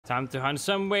Time to hunt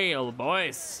some whale,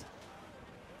 boys.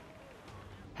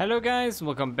 Hello guys,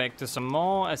 welcome back to some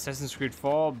more Assassin's Creed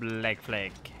 4 Black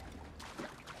Flag.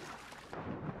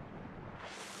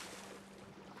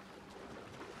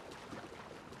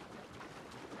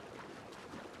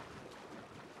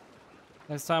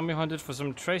 Last time we hunted for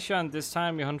some treasure, and this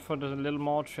time we hunt for a little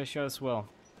more treasure as well.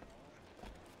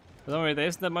 But don't worry, there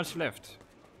isn't that much left.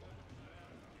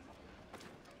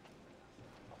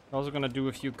 We're also gonna do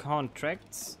a few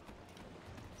contracts.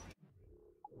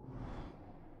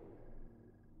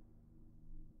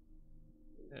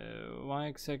 Why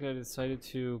exactly I decided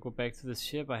to go back to the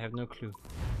ship, I have no clue.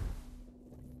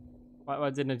 Why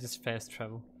didn't I just fast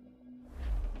travel?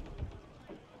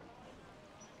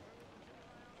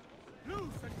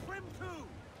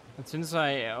 And since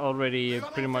I already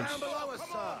pretty much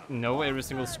know every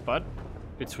single spot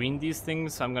between these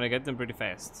things, I'm gonna get them pretty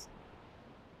fast.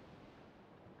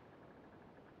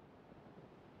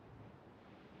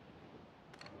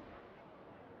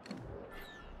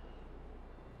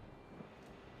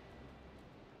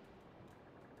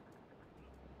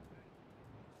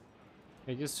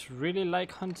 They just really like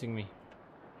hunting me.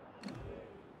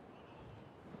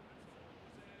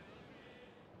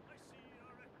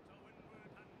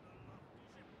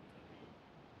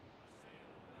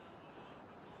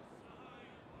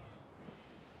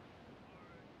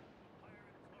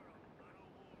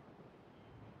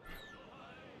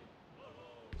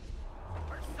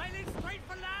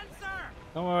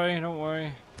 Don't worry, don't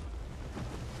worry.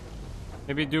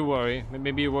 Maybe do worry.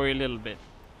 Maybe worry a little bit.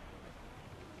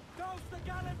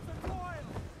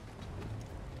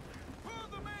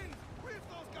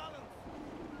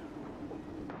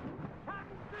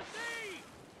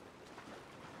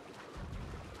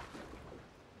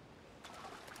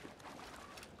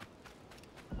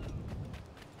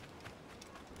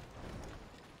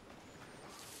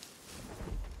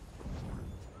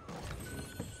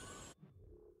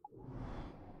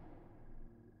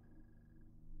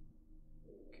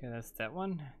 Okay, that's that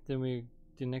one. Then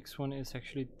the next one is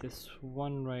actually this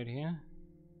one right here.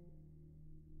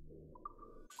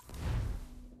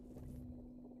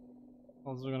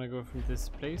 Also gonna go from this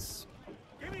place.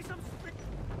 Give me some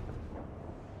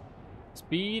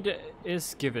speed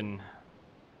is given.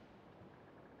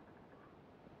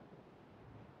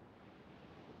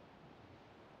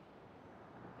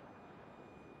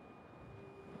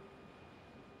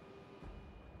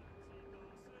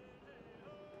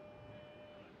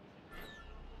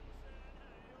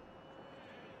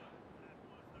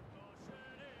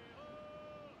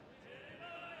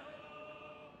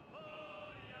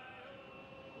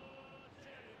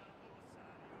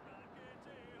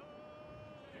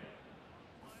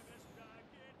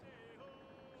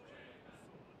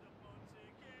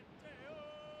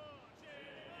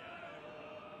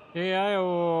 Yeah,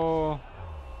 oh.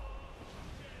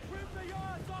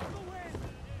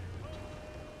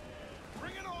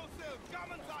 Bring it all, Sil.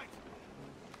 Come inside.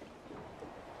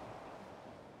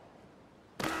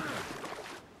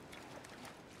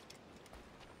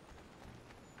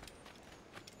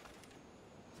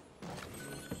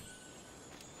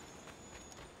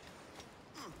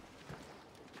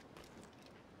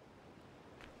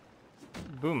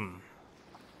 Boom.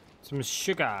 Some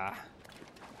sugar.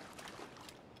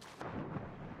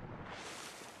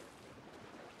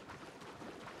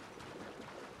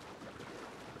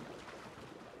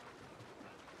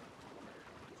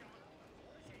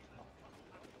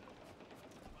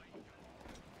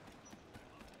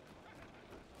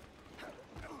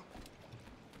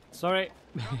 Sorry,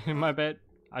 my bad.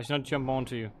 I should not jump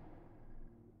onto you.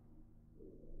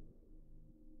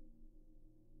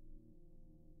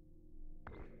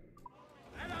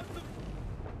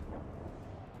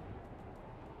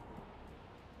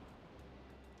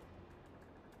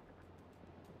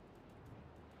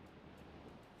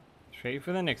 Trade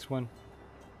for the next one.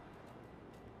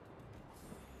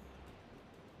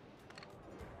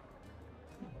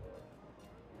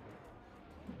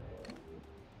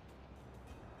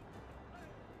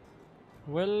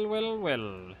 Well, well,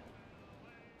 well.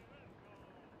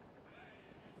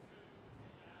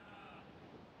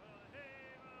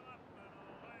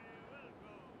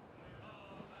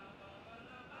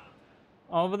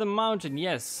 Over the mountain,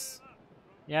 yes.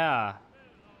 Yeah.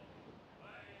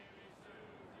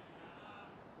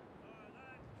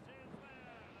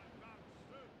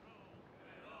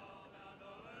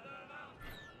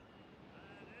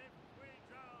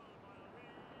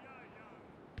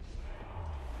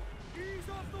 Ease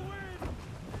off the wind.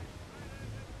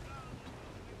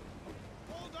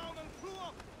 Fall down and crew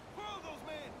up. Furl those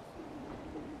men.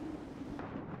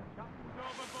 Captain's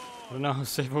overboard. I don't know how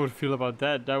safe I would feel about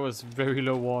that. That was very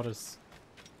low waters.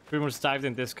 Pretty much dived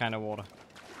in this kind of water.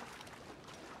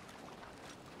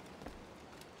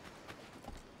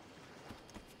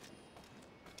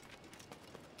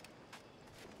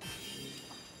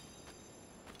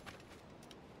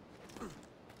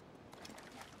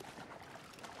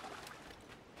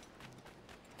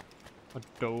 A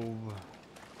dove.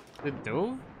 Is it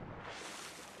dove?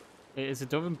 Is it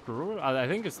dove in Peru? I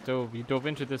think it's dove. You dove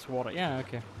into this water. Yeah,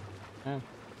 okay. Yeah.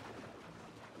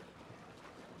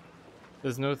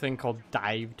 There's no thing called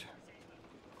dived.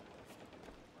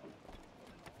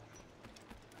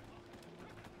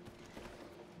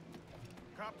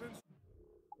 Captain.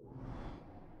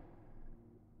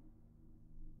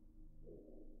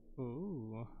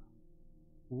 Ooh.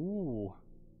 Ooh.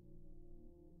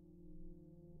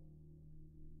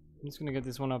 I'm just gonna get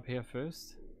this one up here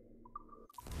first.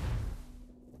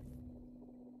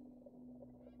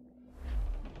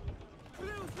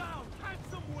 Clews down. Take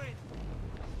some wind.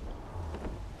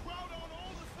 Crowd on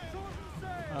all the sails.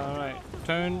 All right,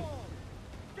 turn.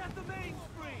 Get the main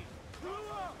free. Clue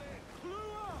up.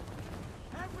 Clue up.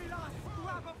 Every last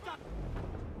scrap of that.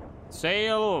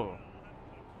 Sail.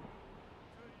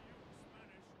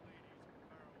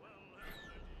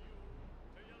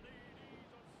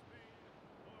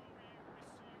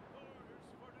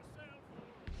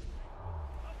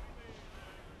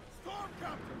 Storm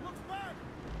captain looks back.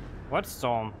 What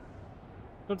storm?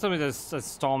 Don't tell me there's a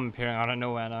storm appearing out of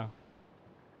nowhere now.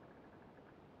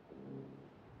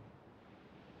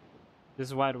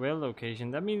 This white whale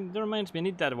location. That reminds me, I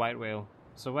need that white whale.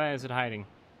 So where is it hiding?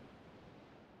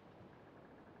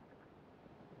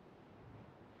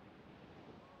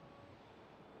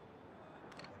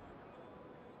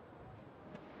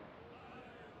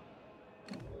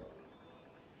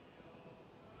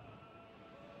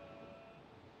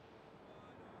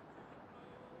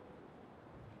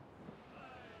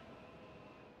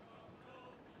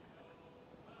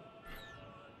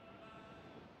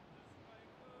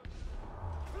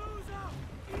 Clews up.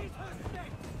 Eat her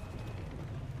sticks.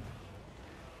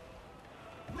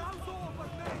 Now's all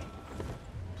but me.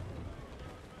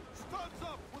 Studs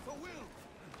up with a will.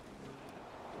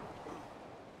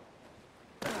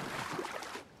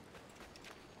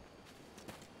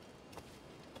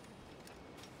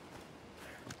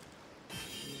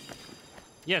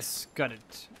 Yes, got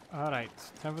it. Alright,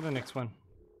 time for the next one.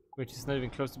 Which is not even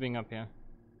close to being up here.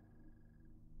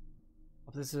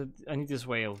 Oh, I need this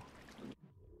whale.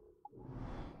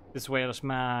 This whale's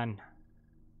man.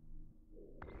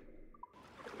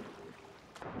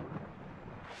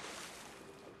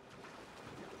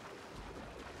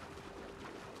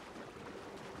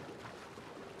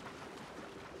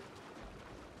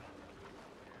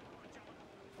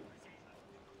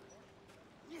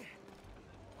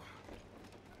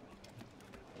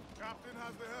 Captain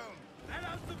has the helm. Let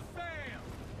out some sail.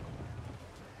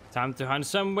 Time to hunt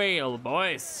some whale,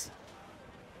 boys.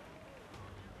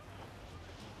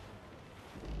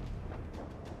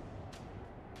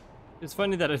 It's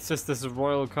funny that it's just this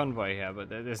royal convoy here, but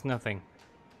there's nothing.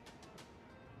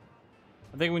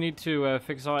 I think we need to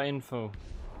fix our info.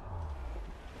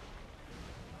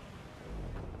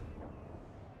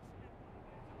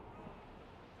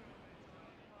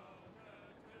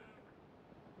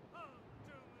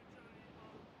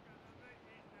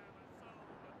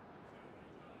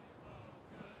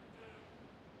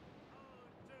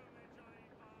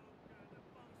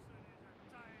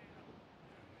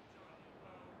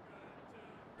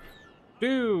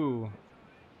 Do.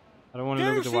 I don't want to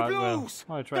look at the white whale.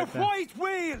 Oh, it's right there. White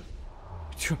whale.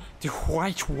 The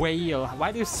white whale.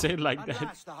 Why do you say it like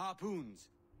that? The harpoons.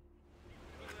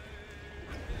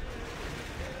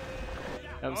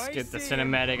 Let's get the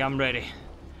cinematic. I'm ready.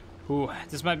 Ooh,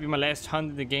 this might be my last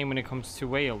hunt in the game when it comes to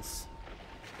whales.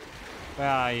 Where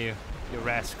are you, you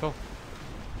rascal?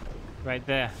 Right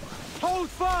there. Hold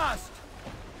fast.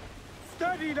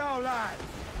 Steady now, lad.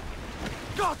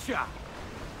 Gotcha.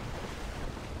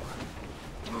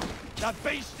 The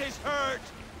beast is hurt.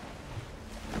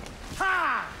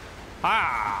 Ha!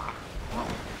 Ah!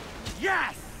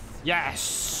 Yes!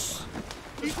 Yes!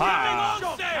 He's Ah! coming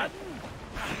on, sir!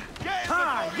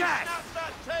 Ha! Yes!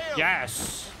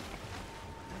 Yes!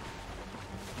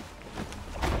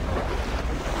 The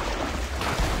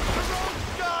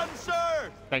rope's gone,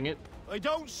 sir! Dang it. I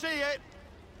don't see it.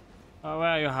 Oh, where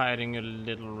are you hiding, you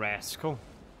little rascal?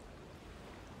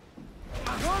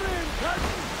 Got him,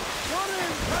 Captain! Got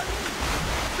him, Captain!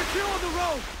 Secure the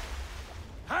rope!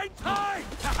 Hang tight!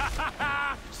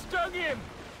 Stung him!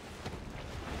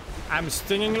 I'm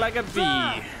stinging like a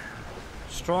bee.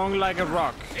 Strong like a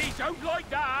rock. He don't like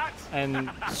that. And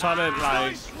solid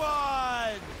like... Nice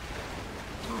one.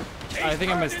 I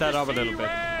think I messed that up a little bit.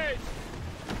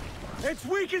 It's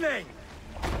weakening.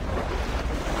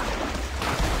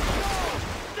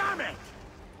 Damn it.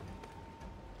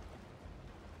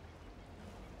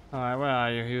 Alright, where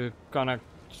are you? You gonna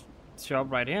show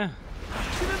up right here?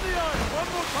 Get in the eye one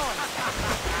more time.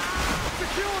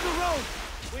 Secure the rope.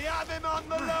 We have him on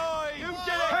the line. You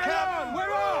did it. Hang on,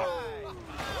 we're off.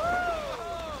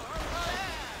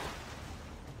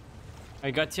 I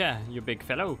gotcha, you big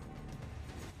fellow.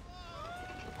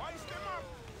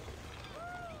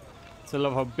 I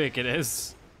love how big it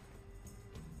is.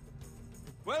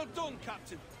 Well done,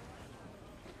 Captain.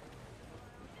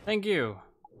 Thank you.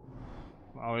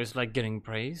 I always like getting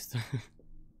praised.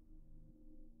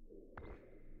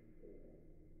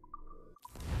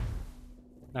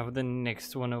 Now for the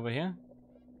next one over here.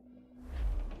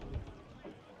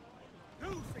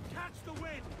 Loose and catch the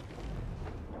wind.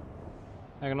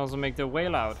 I can also make the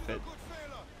whale outfit.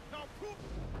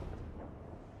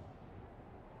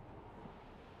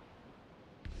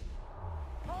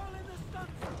 Haul in the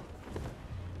stunsail.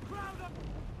 Crowd up.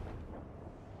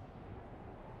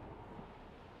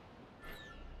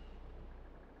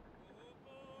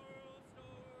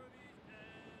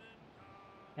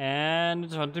 And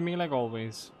it's hunting me like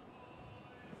always.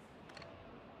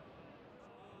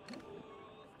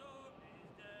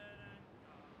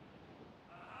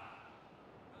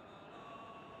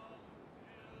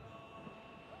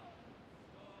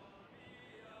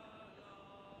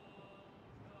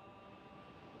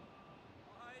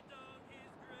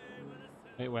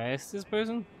 Wait, where is this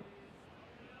person?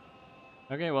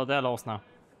 Okay, well they're lost now.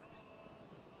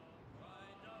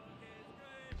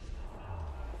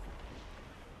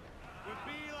 We're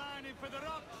beelining for the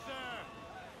rocks, sir.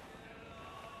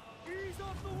 Ease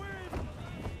off the wind.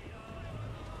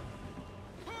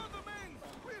 Pour them in.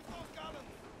 Where's those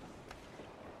gallons?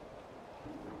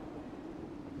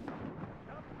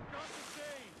 Got to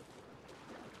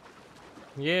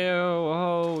see.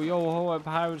 Yo ho, a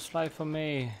pirate's life for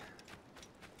me.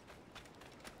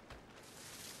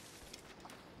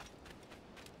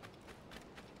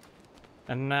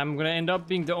 And I'm gonna end up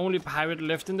being the only pirate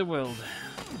left in the world.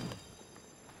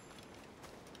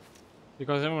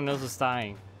 Because everyone else is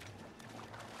dying.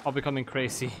 Or becoming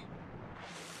crazy.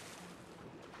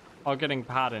 Or getting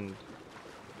pardoned.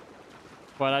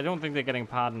 But I don't think they're getting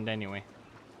pardoned anyway.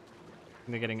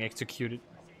 They're getting executed.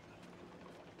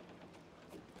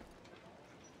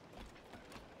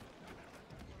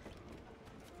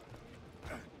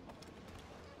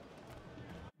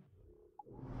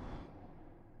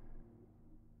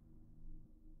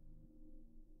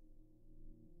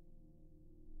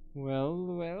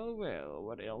 Well,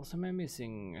 what else am I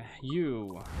missing?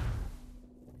 You.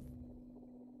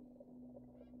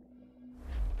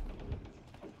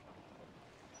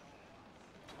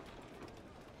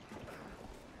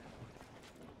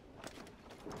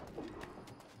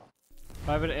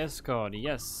 Private escort,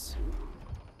 yes.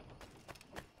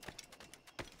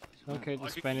 Okay, the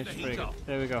Spanish frigate.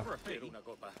 There we go.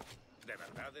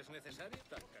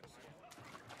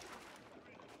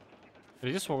 Did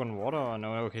he just walk on water? Or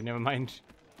no, okay, never mind.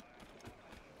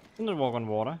 Didn't walk on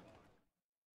water.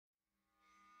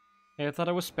 Yeah, I thought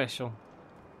I was special.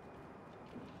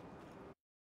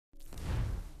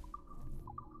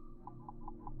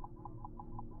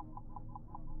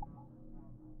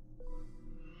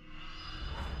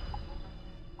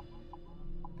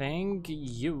 Thank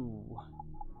you.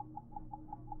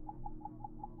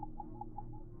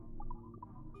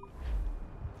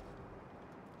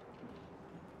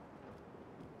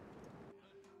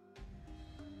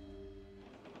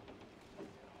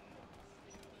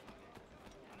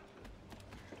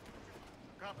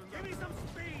 Give me some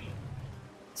speed.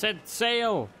 Set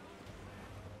sail.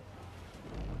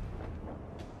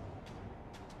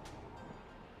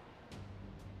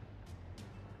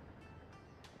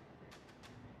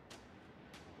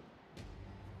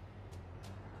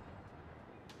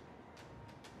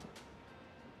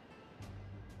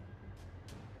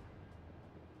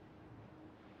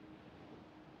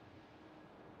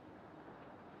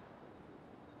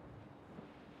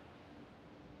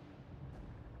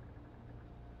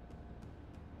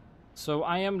 So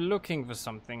I am looking for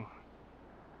something.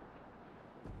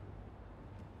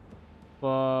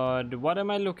 But what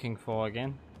am I looking for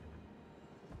again?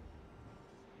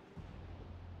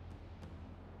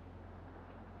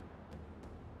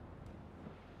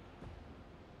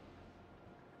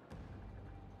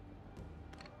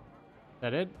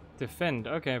 That it? Defend.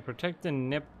 Okay, protect the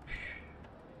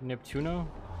Neptuno.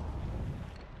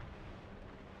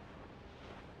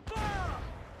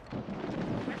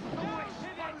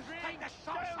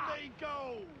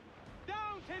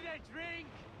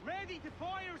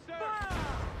 fire, sir! Fire!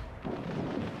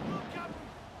 Look, Captain,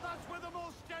 that's where the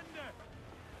most tender.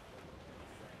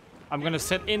 I'm gonna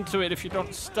set into it if you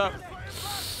don't stop.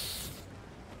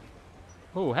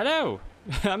 Oh, hello!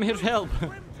 I'm here to help.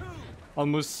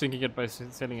 Almost sinking it by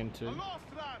sailing into.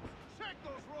 Aloft, lads! Check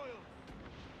those royals!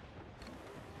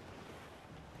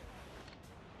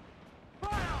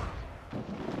 Fire!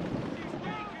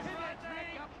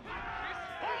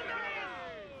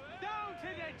 Down to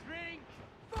the drink!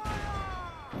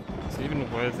 Fire! It's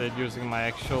even worth it using my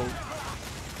actual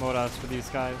mortars for these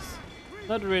guys.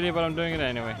 Not really, but I'm doing it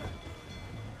anyway.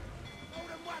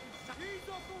 Ease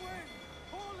off the wind!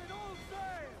 Haul in all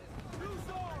sail! Loose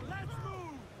all, let's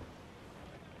move!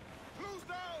 Close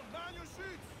down, man your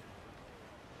sheets!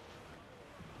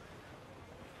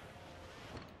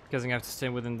 Guessing I have to stay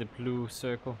within the blue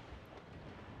circle.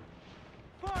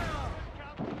 Fire!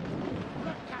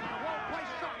 Look, Captain, one way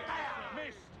shot there!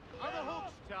 Missed! Are the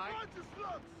hooks tight? Run to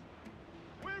slugs!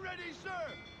 We're ready, sir!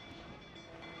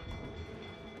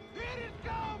 Here it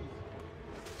comes!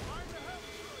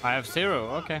 I have 0,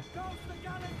 okay.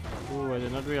 Ooh, I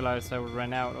did not realize I would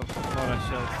run out of mortar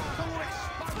shells.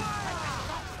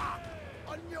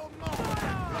 On your mark!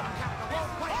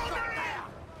 One way shot there!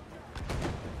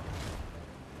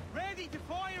 Ready to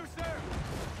fire, sir!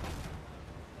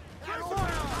 Fire!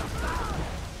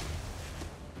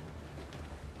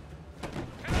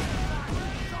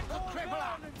 Shot the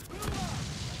crippler!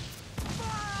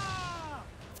 Fire!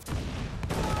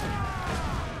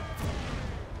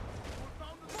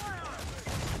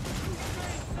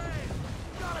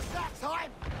 Got us that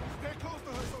time! Stay close to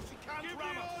her so she can't ram us! Give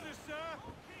me orders, sir!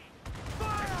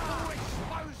 Fire!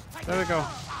 Exposed! Take There we go. Go,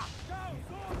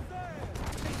 swords there!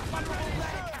 Vulnerable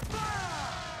leg! Fire!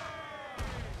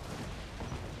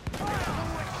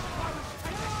 Exposed!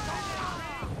 Take the shot!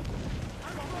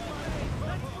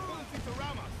 Let's move! To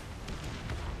ram us!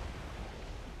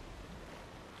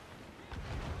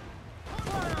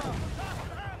 Fire!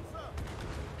 Last answer!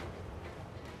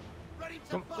 Ready to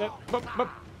Come, fire! bup.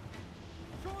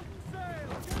 Shorten sail!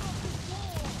 Get off the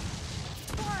wall!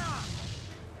 Fire! Fire!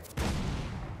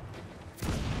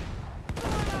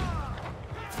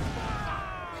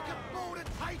 We can board and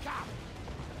take her!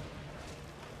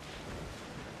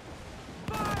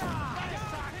 Fire!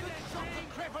 That's a good shot to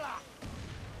crippler!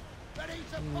 Ready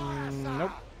to fire, sir!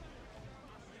 Nope.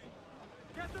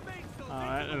 Get the mainsail!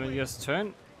 Alright, let me just turn.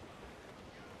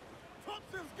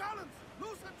 Topsails, gallants!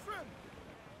 Loose and trim!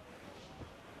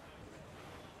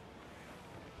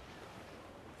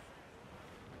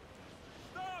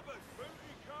 Starboard!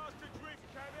 Booty cast adrift,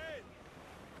 cannon!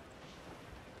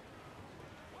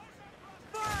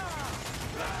 Fire!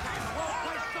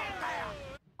 One-way shot there!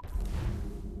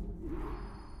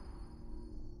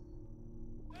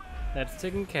 That's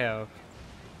taken care of.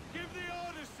 Give the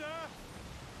order, sir!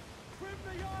 Trim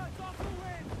the yards off the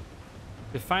wind!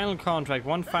 The final contract,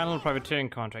 one final privateering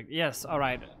contract. Yes,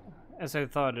 alright. As I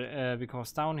thought,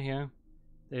 because down here,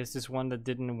 there's this one that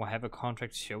didn't have a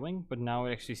contract showing, but now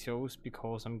it actually shows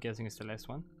because I'm guessing it's the last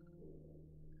one.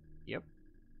 Yep.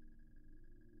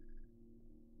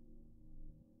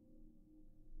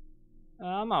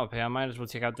 I'm up here, I might as well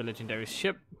check out the legendary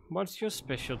ship. What's your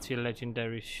specialty,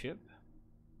 legendary ship?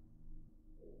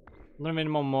 Not many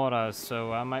more mortars,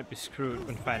 so I might be screwed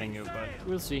when fighting you, but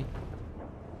we'll see.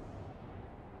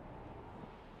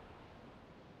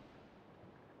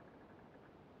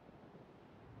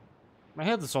 My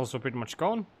health is also pretty much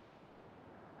gone.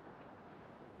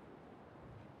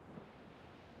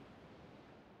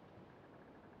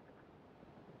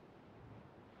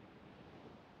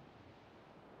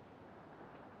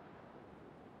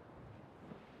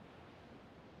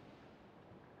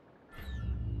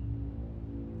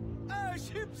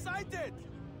 Ship sighted!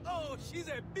 Oh, she's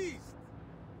a beast!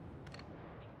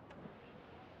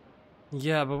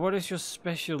 Yeah, but what is your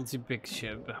specialty, big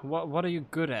ship? What are you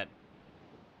good at?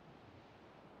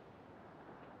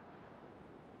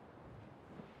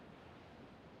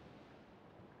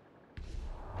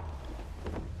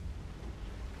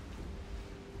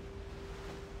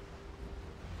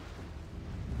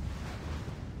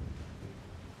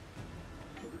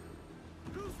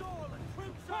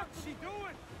 What's she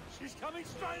doing? She's coming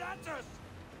straight at us!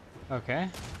 Okay.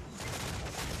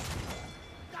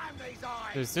 Damn these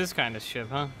eyes! There's this kind of ship,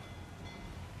 huh?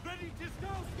 Ready to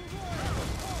scout the royal!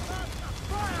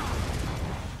 Fire!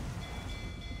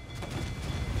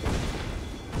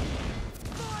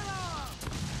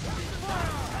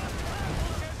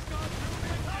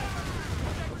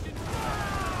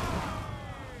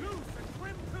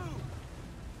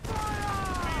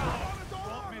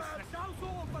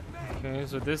 Okay,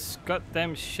 so this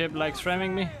goddamn ship likes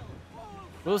ramming me.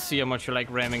 We'll see how much you like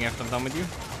ramming after I'm done with you.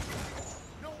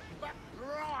 Not but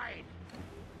bride.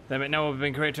 Damn it, now it would have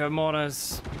been great to have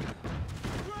mortars.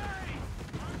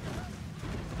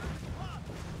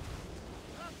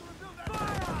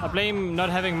 I blame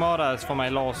not having mortars for my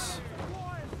loss.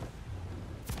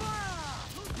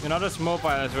 You're not as mobile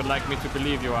as you'd like me to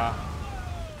believe you are.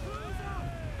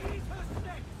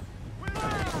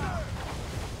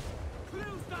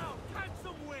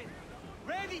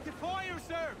 Ready to fire,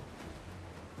 sir.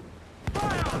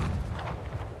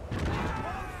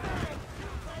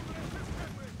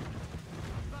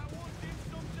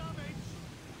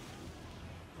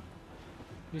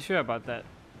 You sure about that?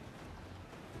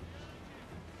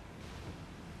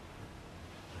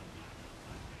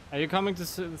 Are you coming to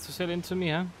sail into me,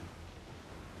 huh?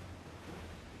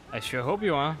 I sure hope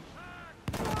you are.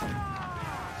 She's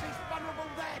vulnerable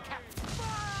there, Captain.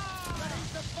 Ready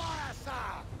to fire, sir.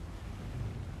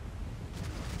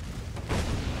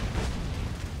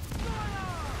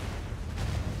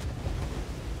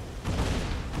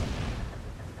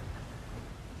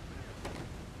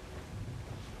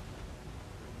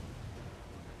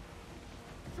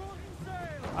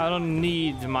 I don't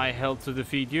need my health to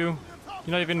defeat you.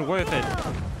 You're not even worth it.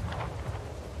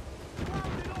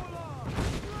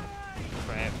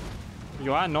 Crap.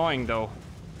 You are annoying though,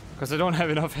 because I don't have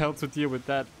enough health to deal with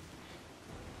that.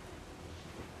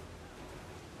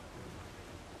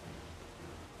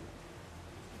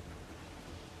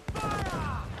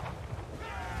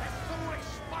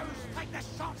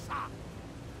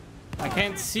 I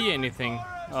can't see anything.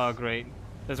 Oh great.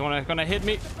 There's one that's gonna hit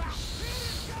me.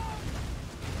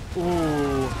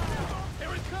 Ooh.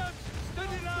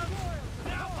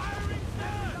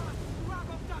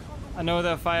 I know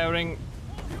they're firing.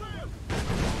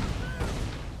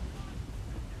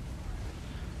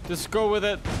 Just go with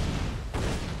it.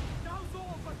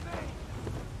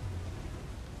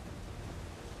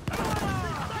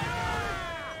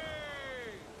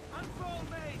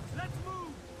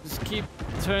 Just keep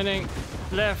turning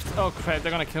left. Oh crap,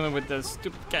 they're gonna kill me with those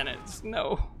stupid cannons.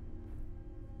 No.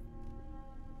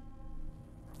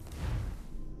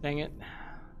 Dang it.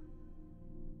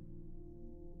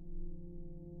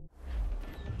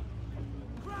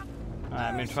 Alright,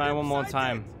 I'm gonna try one more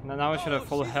time. Now I should have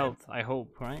full health, I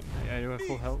hope, right? I do have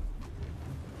full health?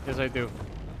 Yes, I do.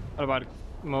 What about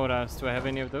mortars? Do I have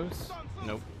any of those?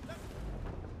 Nope.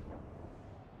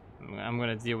 I'm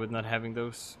gonna deal with not having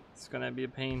those. It's gonna be a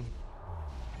pain.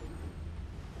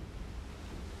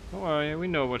 Don't worry, we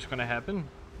know what's gonna happen.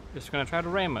 Just gonna try to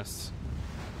ram us.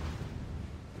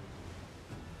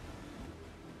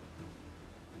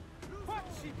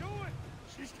 What's she doing?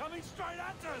 She's coming straight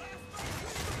at us.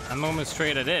 I'm almost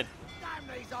straight at it. Damn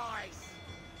these eyes!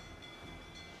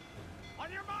 On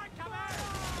your mark, come out!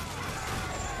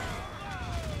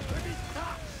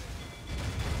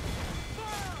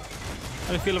 How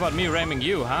do you feel about me ramming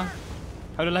you, huh?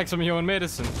 How do you like some of your own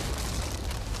medicine?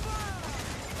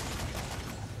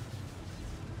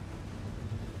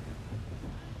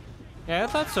 Yeah, I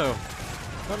thought so.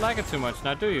 Don't like it too much,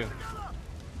 now do you?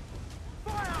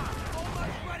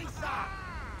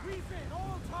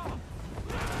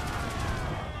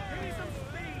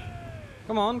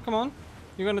 Come on, come on.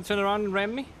 You're gonna turn around and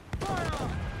ram me?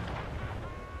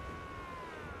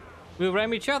 We'll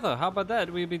ram each other. How about that?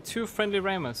 We'll be two friendly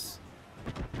rammers.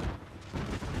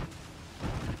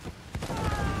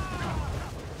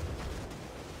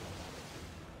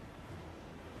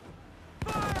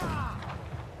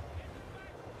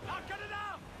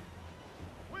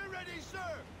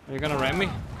 Are you gonna ram me?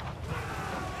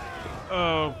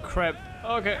 Oh crap.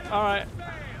 Okay, alright.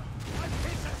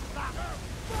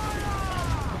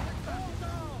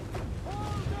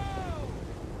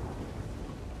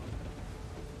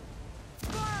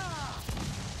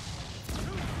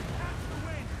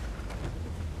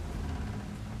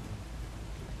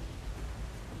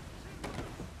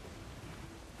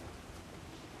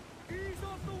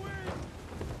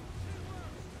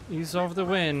 Ease off the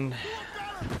wind.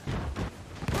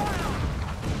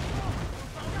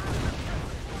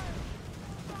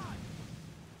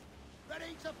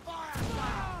 Ready to fire!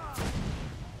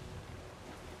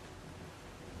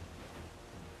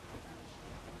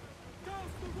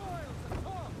 Goes the Royals at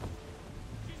top!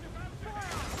 She's about to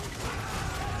fire!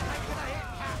 Taking a hit,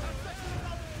 Captain!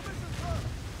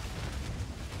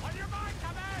 On your mark,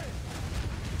 come out!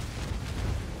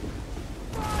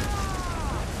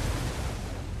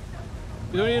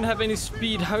 You don't even have any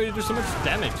speed. How do you do so much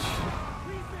damage?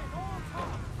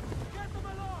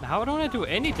 How don't I do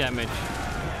any damage?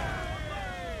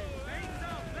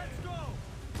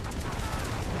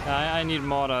 I need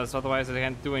mortars, otherwise I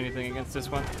can't do anything against this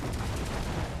one.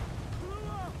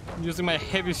 I'm using my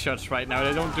heavy shots right now.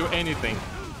 They don't do anything.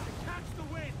 Catch the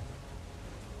wind.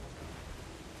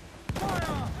 Fire!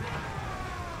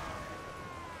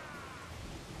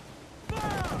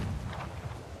 Fire!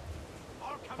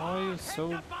 Oh, come Why are on, you hit so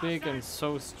the big and bastard!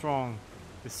 so strong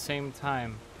at the same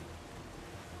time?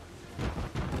 Batten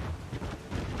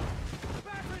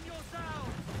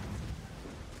yourselves!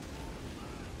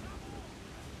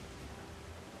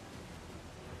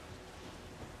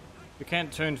 You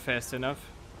can't turn fast enough.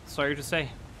 Sorry to say.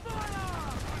 Fire!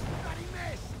 Bloody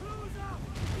miss! Close up!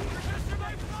 Protect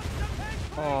my front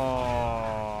defense!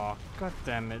 Oh, god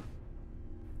damn it.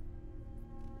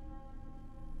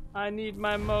 I need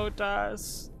my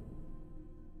motors.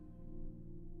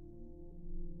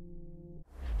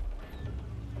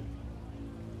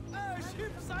 Oh,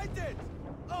 ship sighted!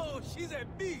 Oh, she's a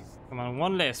beast! Come on,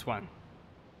 one last one.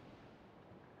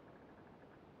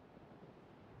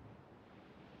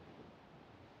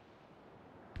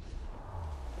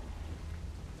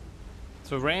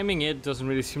 So ramming it doesn't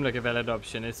really seem like a valid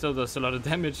option. It still does a lot of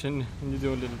damage and you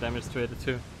do a little damage to it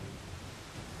too.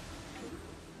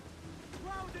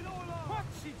 Round it all up!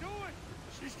 What's she doing?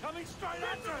 She's coming straight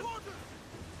at us!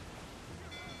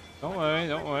 Don't worry,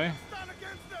 don't worry. Stand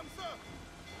against them, sir!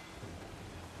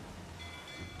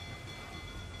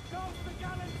 Goes the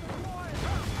gallants deployed!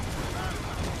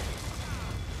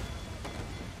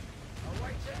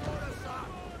 Awaiting order, sir!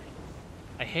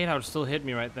 I hate how it still hit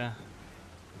me right there.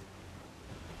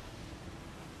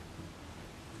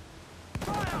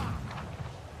 Fire!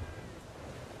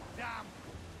 Damn!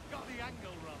 Got the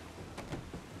angle wrong.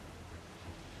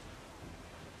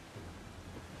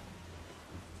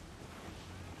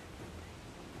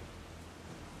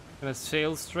 Gonna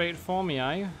sail straight for me,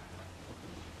 are you?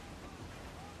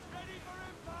 Ready for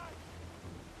impact!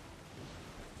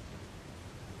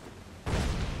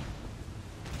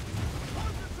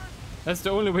 That's the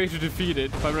only way to defeat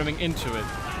it, by ramming into it.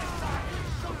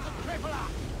 Shoot the crippler!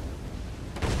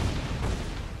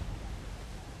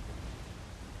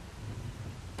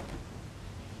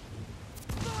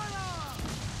 Fire!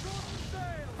 Short the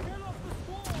sail! Get off the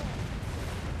squall!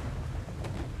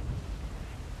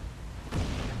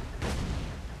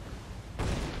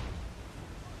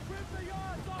 Trim the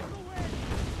yards off the wind!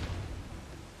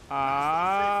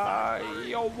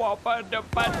 Yo wappa da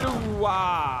badoo.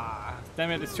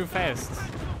 Damn it, it's too fast.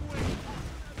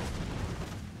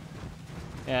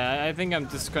 Yeah, I think I'm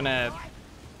just gonna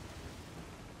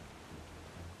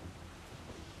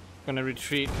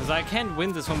retreat because I can't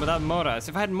win this one without mortars.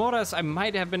 If I had mortars, I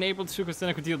might have been able to, because then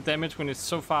I could deal damage when it's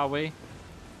so far away.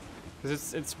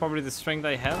 Because it's probably the strength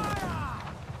I have.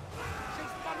 She's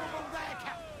vulnerable there,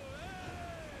 Cap.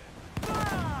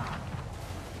 Fire!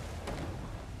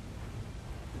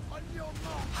 On your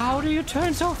mark! How do you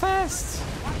turn so fast?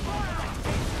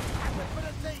 For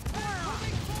the team!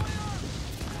 Coming fire!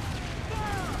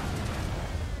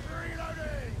 Fire!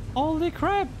 Reloading! Holy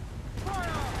crap! Fire!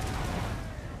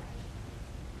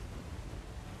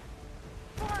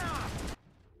 Fire!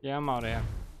 Yeah, I'm out of here.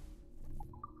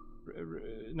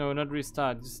 No, not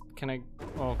restart. Just can I?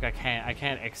 Oh, okay, I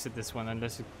can't exit this one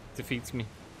unless it defeats me.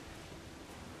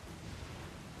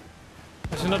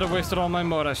 I should not have wasted all my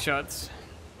mortar shots.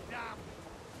 Damn!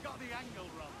 Got the angle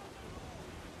wrong.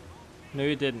 No,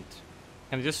 you didn't.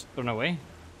 Can I just run away?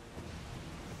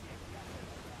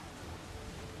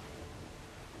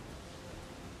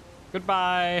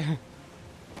 Goodbye.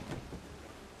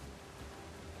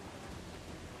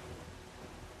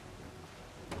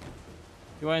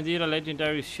 You are indeed a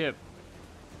legendary ship.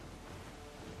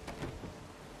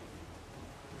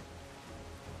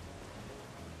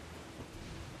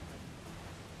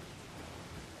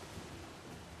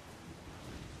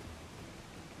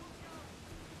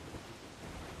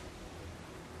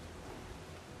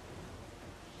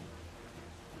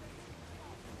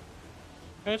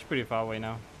 It's pretty far away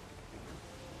now.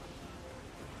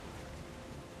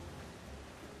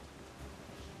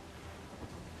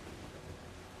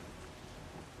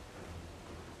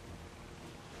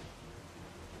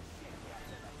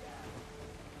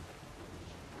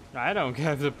 I don't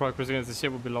care if the progress against the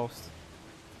ship will be lost.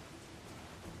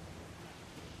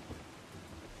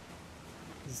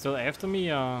 Is it still after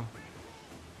me or?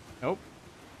 Nope.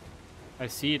 I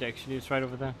see it actually, it's right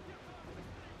over there.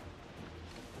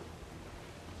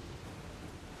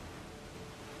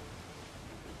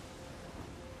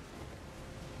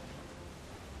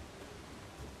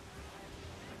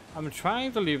 I'm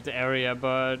trying to leave the area,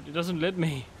 but it doesn't let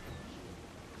me.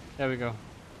 There we go.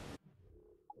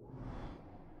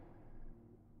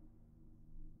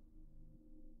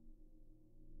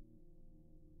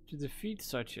 To defeat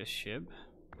such a ship,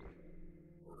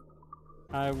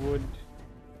 I would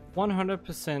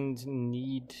 100%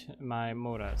 need my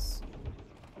motors.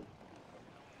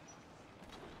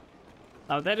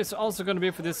 Now that is also going to be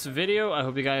it for this video. I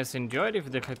hope you guys enjoyed. If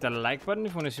you did, click that like button.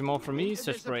 If you want to see more from me,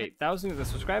 search for 8,000. Hit the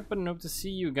subscribe button. Hope to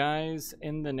see you guys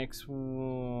in the next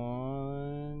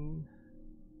one.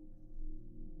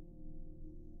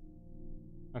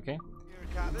 Okay.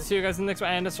 See you guys in the next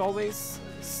one. And as always,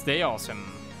 stay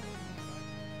awesome.